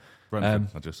it. But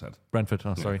Brentford, I just said. Brentford,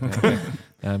 oh, sorry. Yeah, okay.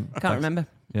 Can't remember.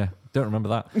 Yeah, don't remember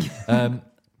that.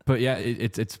 But yeah,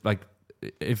 it's like,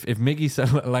 if Miggy's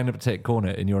lined up to take corner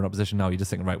and you're in opposition now, you're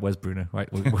just thinking, right, where's Bruno?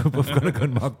 Right, we've got to go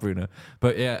and mark Bruno.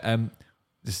 But yeah,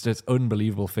 it's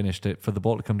unbelievable finish for the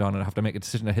ball to come down and have to make a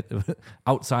decision to hit the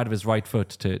outside of his right foot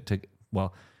to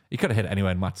well, he could have hit it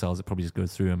anywhere in Matt Sells. It probably just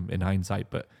goes through him in hindsight.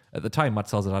 But at the time, Matt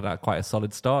Sells had quite a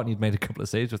solid start and he'd made a couple of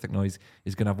saves. I think, no, he's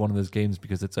going to have one of those games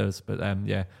because it's us. But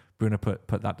yeah, Bruno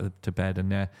put that to bed.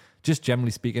 And just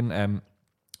generally speaking,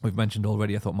 we've mentioned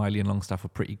already, I thought Miley and Longstaff were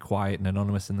pretty quiet and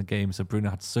anonymous in the game. So Bruno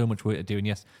had so much work to do. And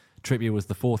yes, Trippier was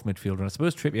the 4th midfielder. And I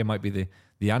suppose Trippier might be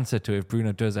the answer to if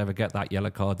Bruno does ever get that yellow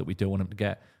card that we don't want him to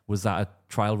get. Was that a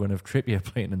trial run of Trippier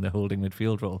playing in the holding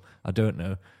midfield role? I don't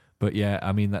know. But yeah,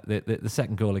 I mean, the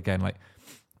second goal again, like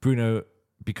Bruno,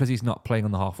 because he's not playing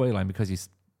on the halfway line, because he's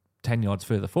 10 yards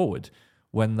further forward,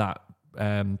 when that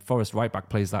Forest right back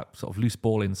plays that sort of loose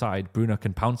ball inside, Bruno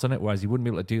can pounce on it, whereas he wouldn't be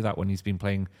able to do that when he's been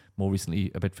playing more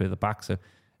recently a bit further back. So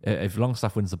if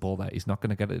Longstaff wins the ball there, he's not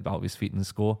going to get it out of his feet and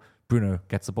score. Bruno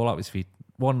gets the ball out of his feet,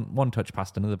 one touch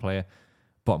past another player,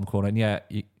 bottom corner, and yeah,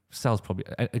 Sells probably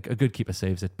a good keeper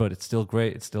saves it, but it's still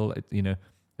great. It's still,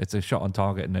 it's a shot on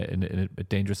target in a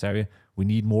dangerous area. We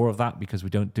need more of that because we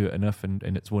don't do it enough, and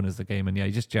it's won us the game. And yeah,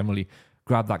 he just generally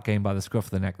grabbed that game by the scruff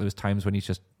of the neck. There was times when he's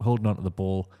just holding onto the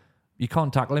ball. You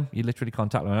can't tackle him. You literally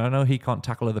can't tackle him. And I know he can't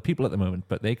tackle other people at the moment,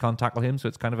 but they can't tackle him. So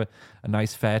it's kind of a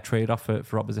nice, fair trade-off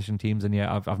for opposition teams. And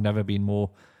yeah, I've never been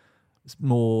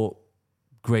more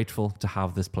grateful to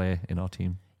have this player in our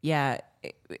team. Yeah,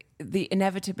 the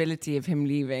inevitability of him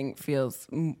leaving feels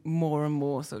more and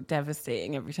more so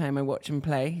devastating every time I watch him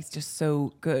play. He's just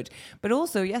so good. But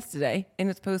also yesterday, in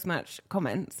his post-match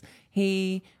comments,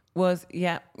 he was,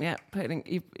 putting,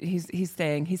 he's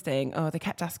staying. Oh, they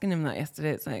kept asking him that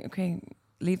yesterday. It's like, okay,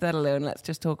 leave that alone. Let's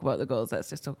just talk about the goals. Let's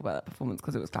just talk about that performance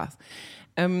because it was class.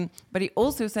 But he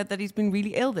also said that he's been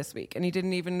really ill this week and he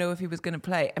didn't even know if he was going to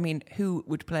play. I mean, who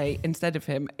would play instead of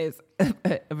him is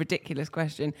a ridiculous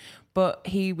question. But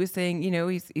he was saying,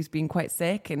 he's been quite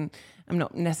sick, and I'm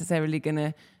not necessarily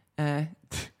going to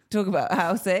talk about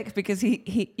how sick, because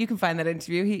he you can find that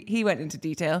interview. He went into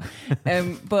detail.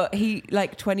 But he,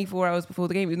 like 24 hours before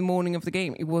the game, in the morning of the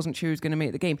game, he wasn't sure he was going to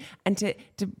make the game. And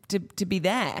to be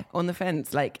there on the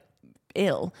fence, like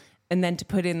ill, and then to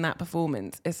put in that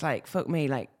performance, it's like, fuck me,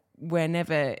 like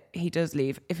whenever he does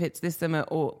leave, if it's this summer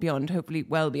or beyond, hopefully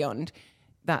well beyond,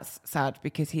 that's sad,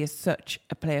 because he is such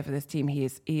a player for this team. He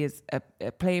is a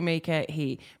playmaker.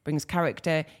 He brings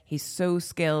character. He's so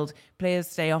skilled. Players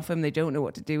stay off him. They don't know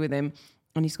what to do with him,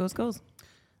 and he scores goals.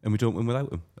 And we don't win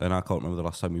without him. And I can't remember the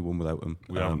last time we won without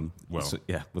him. So,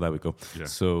 yeah, well, there we go. Yeah.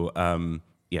 So,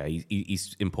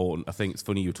 he's important. I think it's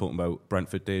funny you're talking about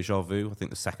Brentford deja vu. I think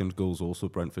the second goal's also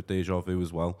Brentford deja vu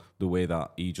as well. The way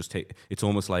that he just it's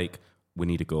almost like, we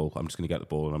need a goal. I'm just going to get the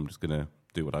ball and I'm just going to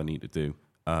do what I need to do.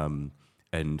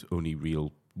 And only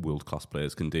real world-class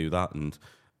players can do that. And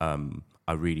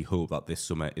I really hope that this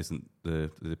summer isn't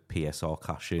the PSR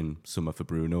cash-in summer for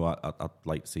Bruno. I'd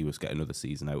like to see us get another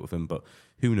season out of him, but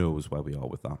who knows where we are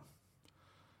with that.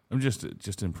 I'm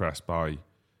just impressed by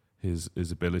his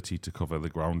ability to cover the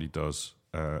ground he does,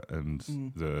 and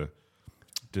the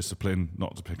discipline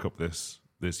not to pick up this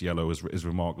yellow is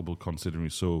remarkable, considering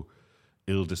he's so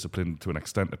ill-disciplined to an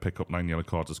extent to pick up 9 yellow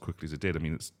cards as quickly as it did. I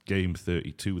mean, it's game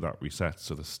 32 that resets,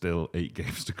 so there's still 8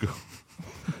 games to go.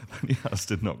 And he has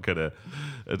to not get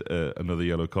another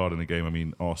yellow card in the game. I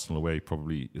mean, Arsenal away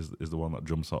probably is the one that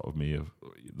jumps out of me.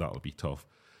 That'll be tough.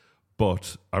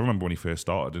 But I remember when he first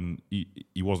started, and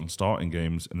he wasn't starting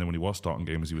games, and then when he was starting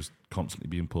games, he was constantly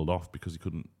being pulled off because he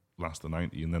couldn't last the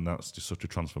 90. And then that's just such a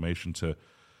transformation to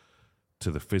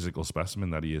the physical specimen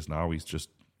that he is now. He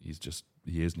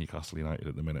is Newcastle United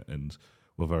at the minute, and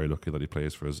we're very lucky that he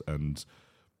plays for us. And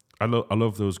I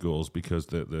love those goals, because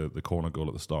the corner goal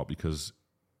at the start, because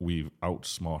we've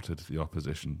outsmarted the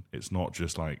opposition. It's not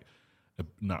just like a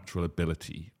natural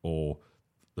ability or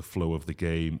the flow of the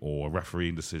game or a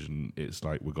refereeing decision. It's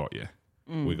like, we got you.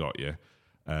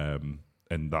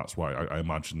 And that's why I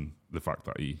imagine the fact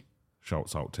that he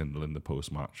shouts out Tyndall in the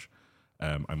post-match,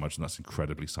 I imagine that's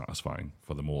incredibly satisfying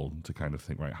for them all to kind of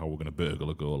think, right, how we're going to burgle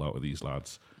a goal out of these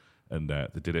lads. And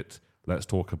they did it. Let's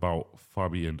talk about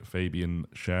Fabian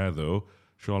Schär, though.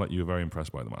 Charlotte, you were very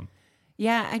impressed by the man.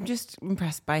 Yeah, I'm just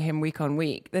impressed by him week on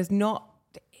week. There's not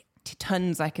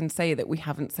tons I can say that we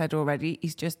haven't said already.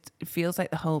 It feels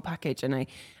like the whole package, and I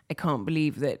can't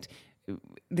believe that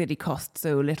he cost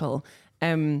so little.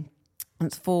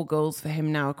 It's 4 goals for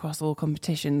him now across all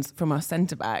competitions from our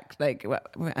centre-back. Like,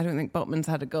 I don't think Botman's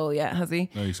had a goal yet, has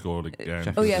he? No, he scored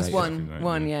again. Oh, yes,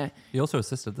 one, yeah. He also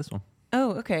assisted this one.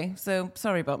 Oh, okay. So,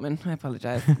 sorry, Botman. I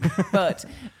apologise. But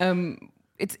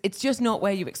it's just not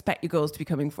where you expect your goals to be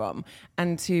coming from.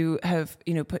 And to have,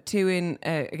 put 2 in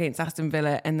against Aston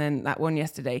Villa and then that one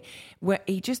yesterday, where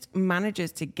he just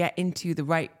manages to get into the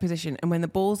right position. And when the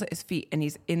ball's at his feet and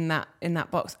he's in that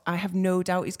box, I have no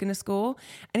doubt he's going to score.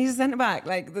 And he's a centre-back.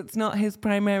 Like, it's not his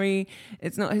primary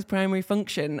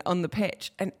function on the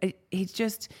pitch. And he's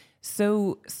just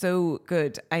so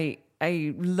good.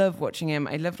 I love watching him.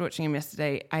 I loved watching him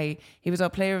yesterday. He was our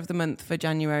player of the month for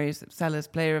January, Sellers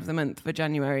player of the month for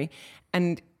January,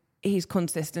 and he's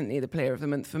consistently the player of the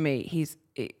month for me. He's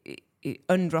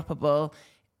undroppable.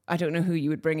 I don't know who you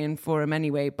would bring in for him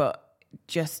anyway, but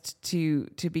just to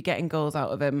be getting goals out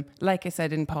of him, like I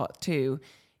said in part 2,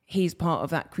 he's part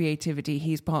of that creativity.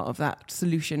 He's part of that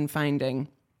solution finding.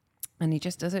 And he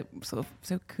just does it sort of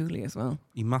so coolly as well.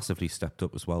 He massively stepped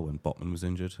up as well when Botman was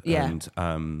injured. Yeah.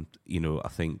 And, I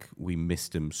think we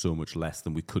missed him so much less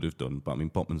than we could have done. But, I mean,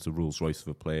 Botman's a Rolls Royce of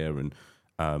a player and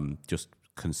just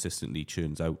consistently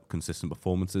churns out consistent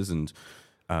performances. And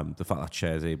the fact that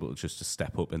Schär's able just to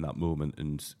step up in that moment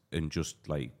and just,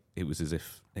 like, it was as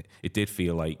if it did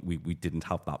feel like we didn't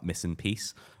have that missing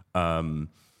piece. And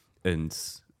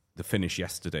the finish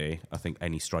yesterday, I think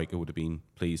any striker would have been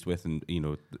pleased with, and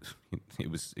it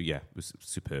was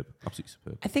superb, absolutely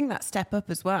superb. I think that step up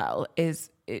as well is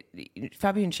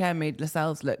Fabian Schär made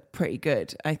Lascelles look pretty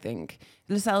good. I think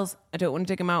Lascelles, I don't want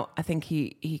to dig him out. I think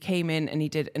he came in and he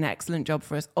did an excellent job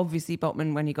for us. Obviously,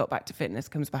 Botman, when he got back to fitness,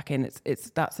 comes back in.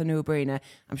 That's a no-brainer.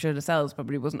 I'm sure Lascelles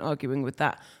probably wasn't arguing with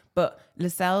that, but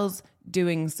Lascelles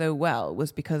doing so well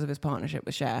was because of his partnership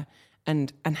with Schär.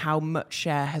 And how much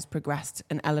Schär has progressed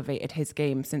and elevated his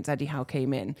game since Eddie Howe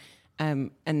came in. And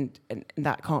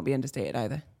that can't be understated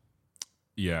either.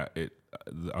 Yeah,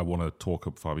 I want to talk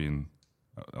up Fabian.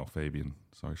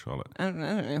 Sorry, Charlotte. I don't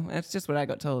know. That's just what I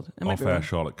got told. Off air,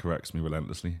 Charlotte corrects me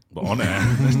relentlessly. But on air,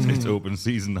 it's open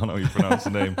season. I know how you pronounce the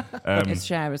name. It's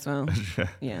Schär as well.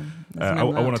 Yeah. I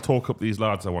want to talk up these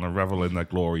lads. I want to revel in their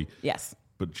glory. Yes.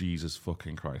 But Jesus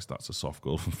fucking Christ, that's a soft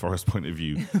goal from Forest point of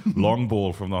view. Long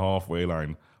ball from the halfway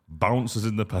line, bounces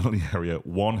in the penalty area,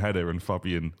 one header, and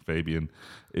Fabian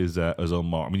is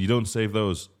unmarked. I mean, you don't save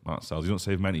those, Matt Sells. You don't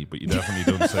save many, but you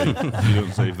definitely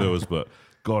don't save those. But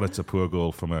God, it's a poor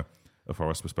goal from a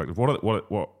Forest perspective.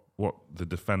 What the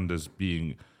defenders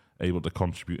being able to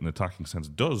contribute in attacking sense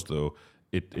does, though,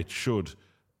 it should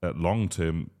long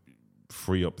term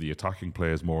free up the attacking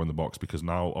players more in the box, because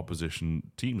now opposition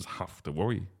teams have to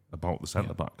worry about the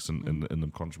centre-backs and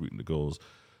them contributing to goals.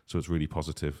 So it's really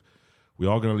positive. We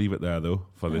are going to leave it there, though,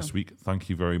 for this week. Thank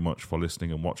you very much for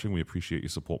listening and watching. We appreciate your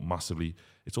support massively.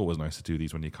 It's always nice to do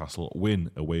these when Newcastle win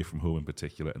away from home in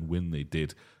particular, and win they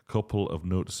did. Couple of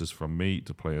notices from me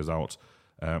to play us out.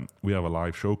 We have a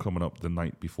live show coming up the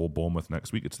night before Bournemouth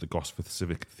next week. It's the Gosforth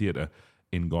Civic Theatre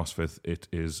in Gosforth. It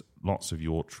is lots of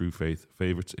your True Faith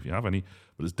favourites, if you have any,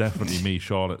 but it's definitely me,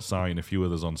 Charlotte, Si, and a few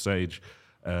others on stage,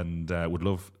 and would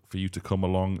love for you to come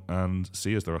along and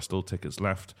see us. There are still tickets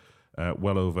left,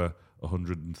 well over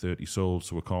 130 sold,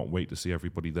 so we can't wait to see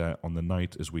everybody there on the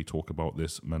night as we talk about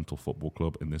this mental football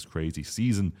club in this crazy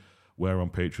season. We're on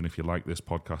Patreon. If you like this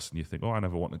podcast and you think, I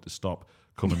never wanted to stop,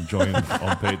 come and join on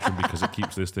Patreon, because it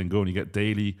keeps this thing going. You get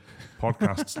daily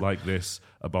podcasts like this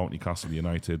about Newcastle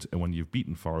United, and when you've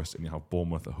beaten Forest and you have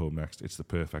Bournemouth at home next, it's the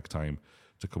perfect time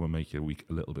to come and make your week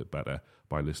a little bit better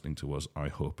by listening to us, I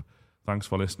hope. Thanks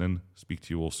for listening. Speak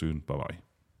to you all soon. Bye-bye.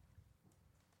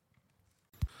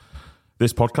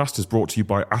 This podcast is brought to you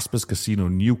by Aspers Casino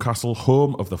Newcastle,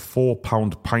 home of the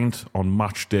 £4 pint on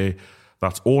match day.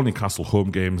 That's all Newcastle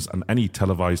home games and any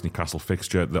televised Newcastle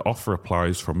fixture. The offer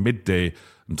applies from midday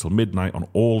until midnight on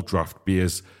all draft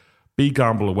beers. Be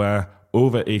gamble aware,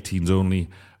 over 18s only.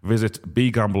 Visit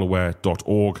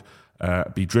begambleaware.org.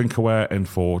 Be drink aware, and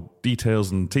for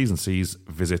details and T's and C's,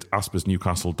 visit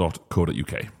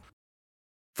aspersnewcastle.co.uk.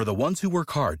 For the ones who work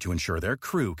hard to ensure their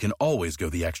crew can always go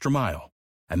the extra mile,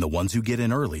 and the ones who get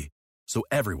in early so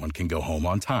everyone can go home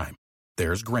on time,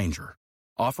 there's Grainger,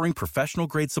 offering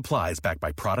professional-grade supplies backed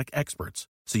by product experts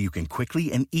so you can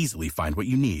quickly and easily find what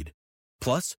you need.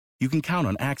 Plus, you can count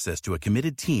on access to a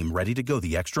committed team ready to go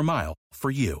the extra mile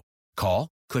for you. Call,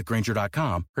 click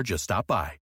Grainger.com, or just stop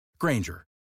by. Grainger,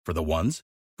 for the ones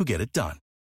who get it done.